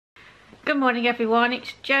Good morning everyone,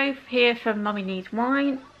 it's Jo here from Mummy Needs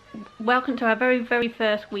Wine. Welcome to our very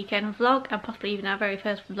first weekend vlog, and possibly even our very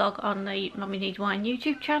first vlog on the Mummy Needs Wine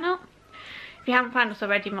YouTube channel. If you haven't found us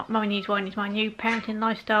already, Mummy Needs Wine is my new parenting,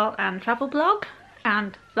 lifestyle and travel blog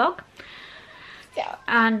and vlog.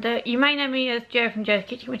 And you may know me as Jo from Jo's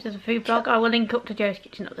Kitchen, which is a food blog. I will link up to Jo's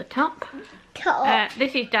Kitchen at the top.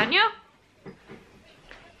 This is Daniel.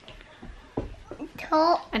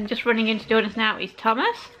 And just running into join us now is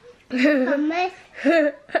Thomas.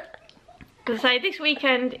 Because this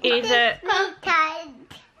weekend is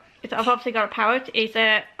I've obviously got a parrot.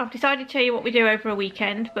 I've decided to tell you what we do over a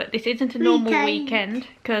weekend, but this isn't a normal weekend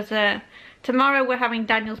because tomorrow we're having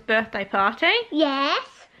Daniel's birthday party. Yes.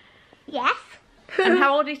 And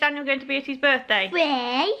how old is Daniel going to be at his birthday? 3.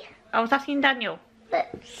 I was asking Daniel.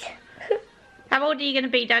 How old are you going to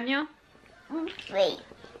be, Daniel? 3.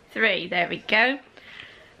 3, there we go.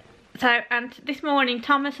 So, and this morning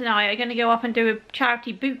Thomas and I are going to go up and do a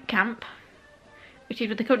charity boot camp, which is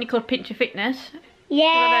with a company called Pincher Fitness.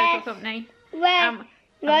 Yes. A local company. We're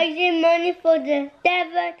raising money for the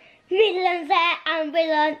West Midlands Air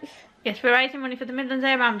Ambulance. Yes, we're raising money for the Midlands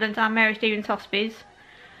Air Ambulance and Mary Stevens Hospice.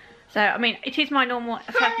 So, I mean, it is my normal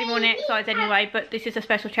Saturday morning exercise anyway, but this is a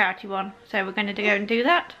special charity one. So we're going to go and do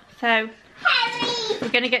that. So, we're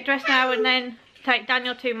going to get dressed now and then take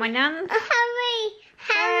Daniel to my nan's.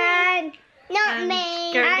 Harry, not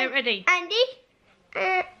me. Go and get ready.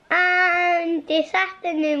 And this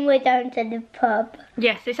afternoon we're going to the pub.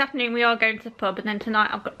 Yes, this afternoon we are going to the pub, and then tonight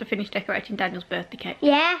I've got to finish decorating Daniel's birthday cake.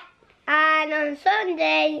 Yeah, and on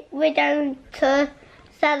Sunday we're going to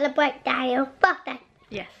celebrate Daniel's birthday.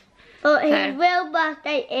 Yes. But his real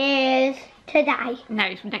birthday is today. No,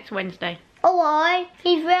 it's next Wednesday. Alright,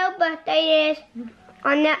 his real birthday is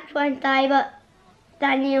on next Wednesday, but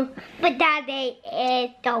Daddy is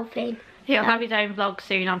Dolphin. He'll have his own vlog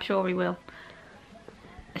soon, I'm sure he will.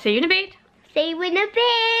 See you in a bit. See you in a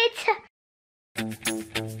bit.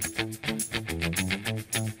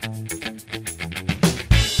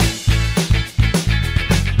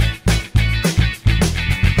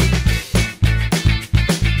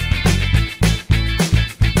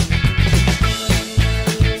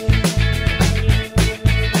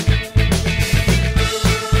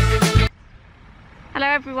 Hello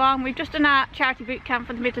everyone, we've just done our charity boot camp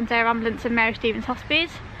for the Midlands Air Ambulance and Mary Stevens Hospice.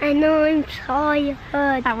 And I'm tired.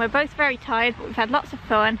 And we're both very tired, but we've had lots of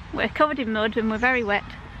fun. We're covered in mud and we're very wet,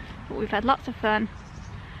 but we've had lots of fun.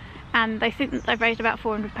 And they think that they've raised about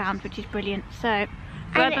 £400, which is brilliant. So,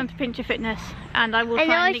 well done to Pincher Fitness, and I will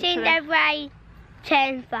try and link to them. I think they've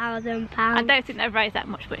raised £10,000. I don't think they've raised that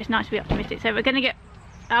much, but it's nice to be optimistic. So we're going to get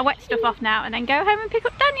our wet stuff off now and then go home and pick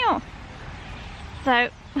up Daniel. So,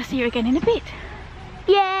 we'll see you again in a bit.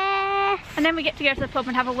 Yes! And then we get to go to the pub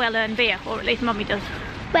and have a well-earned beer, or at least Mummy does.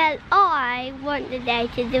 Well, I want to go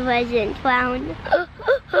to the Resident Throne.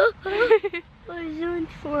 Resident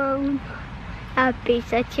Throne. A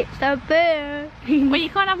piece of chips or beer. Well, you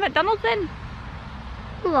can't have McDonald's then.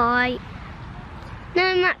 Right.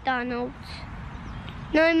 No McDonald's.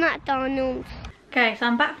 No McDonald's. Okay, so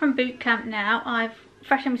I'm back from boot camp now. I've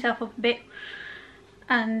freshened myself up a bit.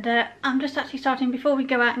 And I'm just actually starting, before we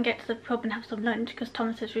go out and get to the pub and have some lunch, because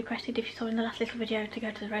Thomas has requested, if you saw in the last little video, to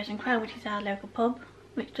go to the Rose and Crow, which is our local pub,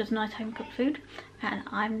 which does nice home cooked food, and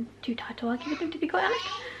I'm too tired to argue with him, to be quite honest.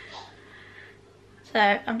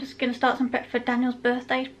 So I'm just going to start some prep for Daniel's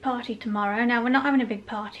birthday party tomorrow. Now, we're not having a big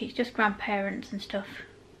party, it's just grandparents and stuff.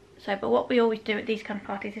 So, but what we always do at these kind of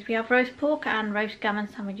parties is we have roast pork and roast gammon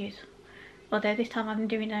sandwiches. Although this time I'm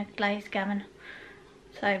doing a glazed gammon.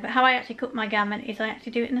 So, but how I actually cook my gammon is I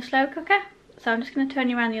actually do it in the slow cooker. So I'm just going to turn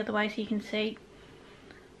you around the other way so you can see.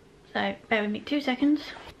 So, bear with me 2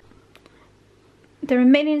 seconds. There are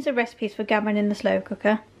millions of recipes for gammon in the slow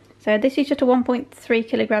cooker. So this is just a 1.3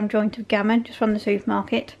 kilogram joint of gammon, just from the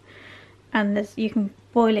supermarket. And you can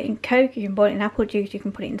boil it in Coke, you can boil it in apple juice, you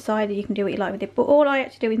can put it in cider, you can do what you like with it. But all I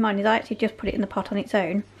actually do with mine is I actually just put it in the pot on its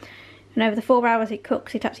own. And over the 4 hours it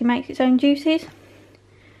cooks, it actually makes its own juices.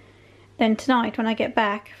 Then tonight, when I get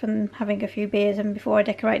back from having a few beers and before I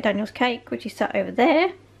decorate Daniel's cake, which is sat over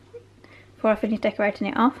there, before I finish decorating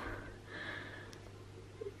it off,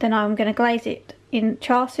 then I'm going to glaze it in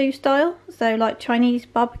char siu style, so like Chinese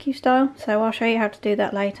barbecue style. So I'll show you how to do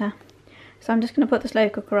that later. So I'm just going to put the slow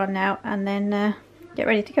cooker on now and then get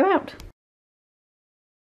ready to go out.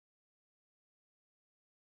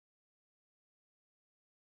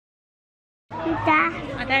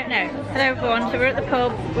 I don't know. Hello everyone, so we're at the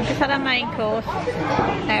pub. We've just had our main course.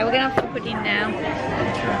 We're going to have some pudding now.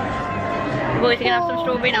 boys are going to have some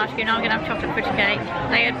strawberry and ice cream, I'm going to have chocolate fudge cake.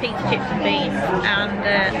 They had pizza, chips and beans, and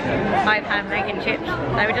I have ham, egg and chips.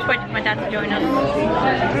 So we're just waiting for my dad to join us.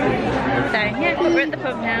 So yeah, but we're at the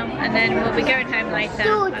pub now, and then we'll be going home later,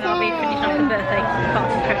 and I'll be finishing off the birthday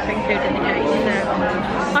party prep including the cake. So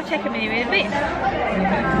I'll check in with you in a bit.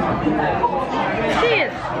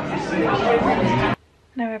 Cheers!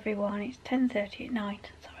 Hello everyone, it's 10:30 at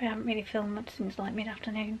night. Sorry I haven't really filmed much since like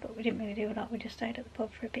mid-afternoon, but we didn't really do a lot, we just stayed at the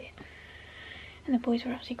pub for a bit. And the boys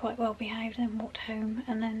were actually quite well behaved and then walked home,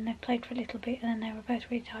 and then they played for a little bit, and then they were both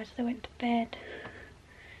really tired so they went to bed.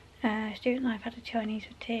 Stuart and I have had a Chinese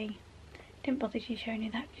for tea. Didn't bother to showing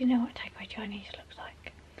you that because you know what takeaway Chinese looks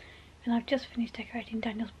like. And I've just finished decorating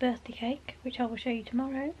Daniel's birthday cake, which I will show you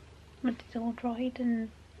tomorrow once it's all dried and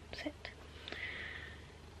set.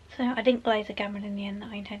 So I didn't glaze the gammon in the end that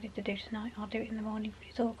I intended to do tonight. I'll do it in the morning when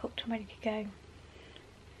it's all cooked and ready to go.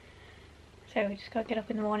 So we just got to get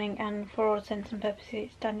up in the morning, and for all intents and purposes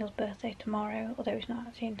it's Daniel's birthday tomorrow, although it's not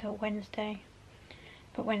actually until Wednesday.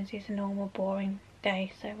 But Wednesday's a normal boring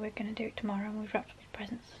day, so we're going to do it tomorrow, and we've wrapped up his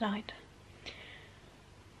presents tonight.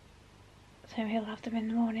 So he'll have them in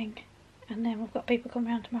the morning, and then we've got people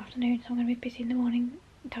coming around tomorrow afternoon, so I'm going to be busy in the morning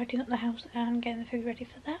tidying up the house and getting the food ready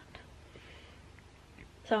for that.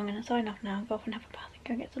 So I'm going to sign off now and go off and have a bath and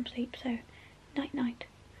go get some sleep. So night night.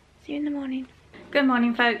 See you in the morning. Good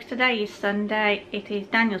morning folks, today is Sunday. It is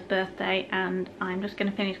Daniel's birthday and I'm just going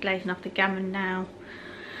to finish glazing off the gammon now.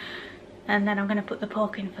 And then I'm going to put the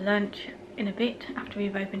pork in for lunch in a bit after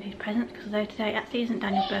we've opened his presents, because although today actually isn't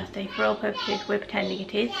Daniel's birthday, for all purposes we're pretending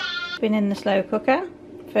it is. Been in the slow cooker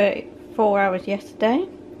for 4 hours yesterday.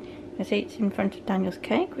 The seat's in front of Daniel's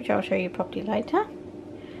cake, which I'll show you properly later.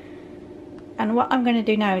 And what I'm going to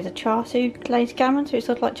do now is a char siu glazed gammon, so it's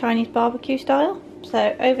sort of like Chinese barbecue style.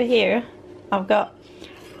 So over here I've got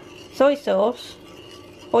soy sauce,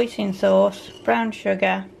 hoisin sauce, brown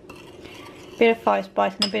sugar, a bit of five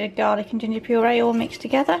spice and a bit of garlic and ginger puree all mixed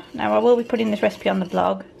together. Now I will be putting this recipe on the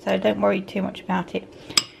blog, so don't worry too much about it.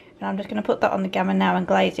 And I'm just going to put that on the gammon now and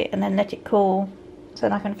glaze it and then let it cool, so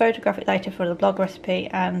then I can photograph it later for the blog recipe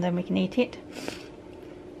and then we can eat it.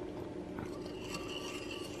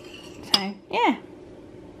 So yeah,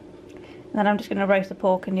 and then I'm just going to roast the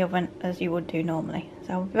pork in the oven as you would do normally.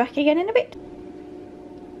 So I'll be back again in a bit.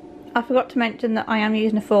 I forgot to mention that I am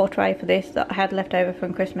using a 4 tray for this that I had left over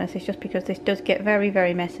from Christmas. It's just because this does get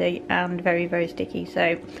very messy and very sticky, so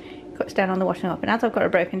it cuts down on the washing up. And as I've got a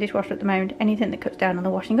broken dishwasher at the moment, anything that cuts down on the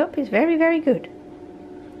washing up is very good.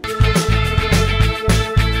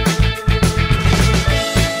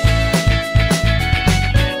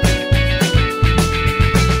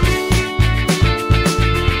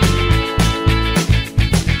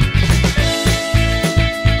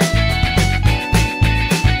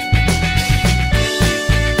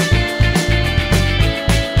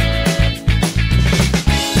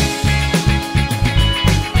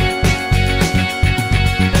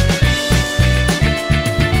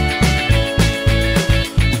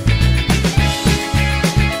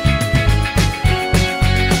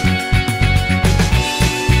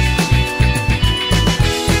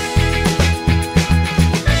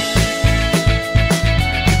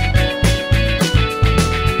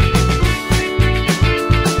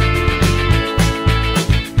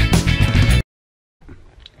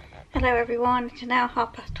 Hello everyone, it's now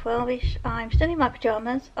 12:30ish. I'm still in my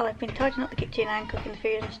pyjamas. I've been tidying up the kitchen and cooking the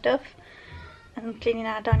food and stuff, and cleaning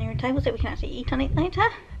our dining room table so we can actually eat on it later.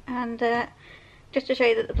 And just to show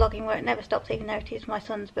you that the vlogging work never stops, even though it is my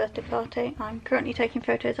son's birthday party, I'm currently taking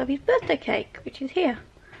photos of his birthday cake, which is here.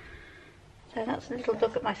 So that's a little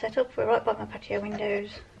look at my setup. We're right by my patio windows,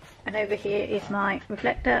 and over here is my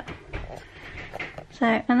reflector. So,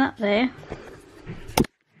 and that there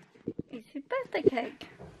is his birthday cake.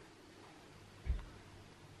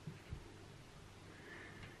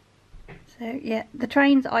 So yeah, the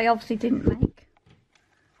trains I obviously didn't make,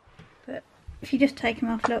 but if you just take them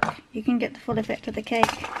off, look, you can get the full effect of the cake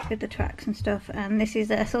with the tracks and stuff. And this is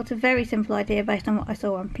a sort of very simple idea based on what I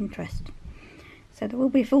saw on Pinterest. So there will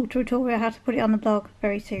be a full tutorial how to put it on the blog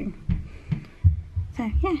very soon. So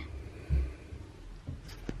yeah.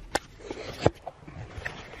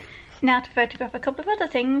 Now to photograph a couple of other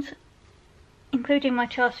things, including my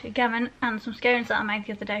char siu gammon and some scones that I made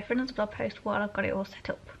the other day for another blog post while I've got it all set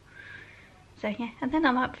up. So yeah, and then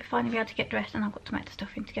I might finally be able to get dressed, and I've got tomato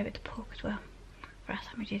stuffing to go with the pork as well for our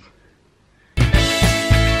sandwiches.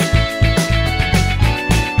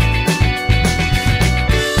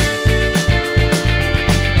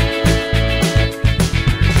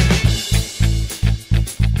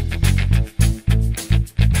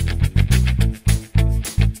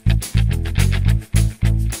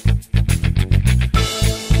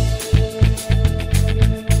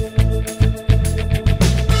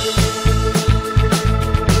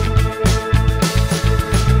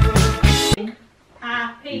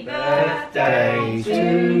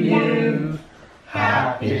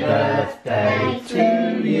 Happy birthday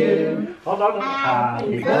to you. Hold on.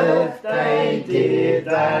 Happy birthday, dear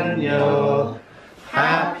Daniel.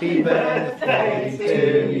 Happy birthday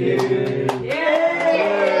to you. Yay!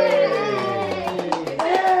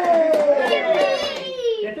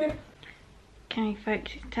 Okay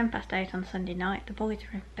folks, it's 8:10 on Sunday night. The boys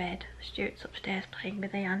are in bed. Stuart's upstairs playing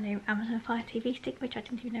with a new Amazon Fire TV stick, which I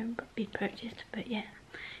didn't even know had been purchased, but yeah,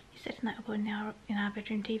 he's setting that up in our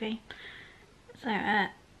bedroom TV. So I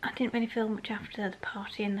didn't really film much after the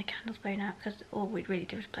party and the candles blown out, because all we'd really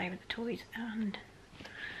do was play with the toys and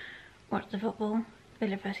watch the football.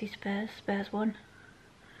 Villa versus Spurs. Spurs won.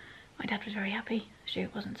 My dad was very happy.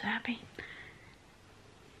 Stuart wasn't so happy.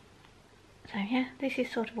 So yeah, this is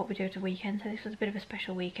sort of what we do at the weekend. So this was a bit of a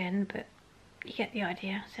special weekend, but you get the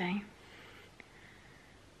idea. So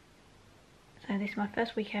this is my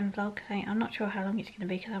first weekend vlog. So I'm not sure how long it's going to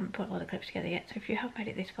be because I haven't put all the clips together yet. So if you have made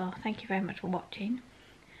it this far, thank you very much for watching.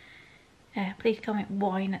 Please comment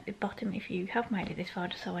wine at the bottom if you have made it this far,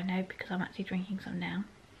 just so I know, because I'm actually drinking some now.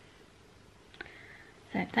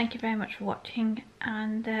 So thank you very much for watching,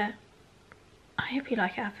 and I hope you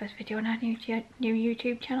like our first video on our new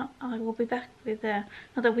YouTube channel. I will be back with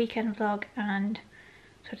another weekend vlog and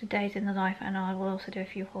sort of days in the life, and I will also do a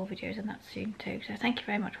few haul videos and that soon too. So thank you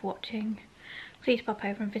very much for watching. Please pop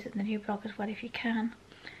over and visit the new blog as well if you can,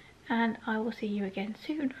 and I will see you again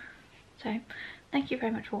soon. So thank you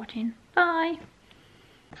very much for watching. Bye!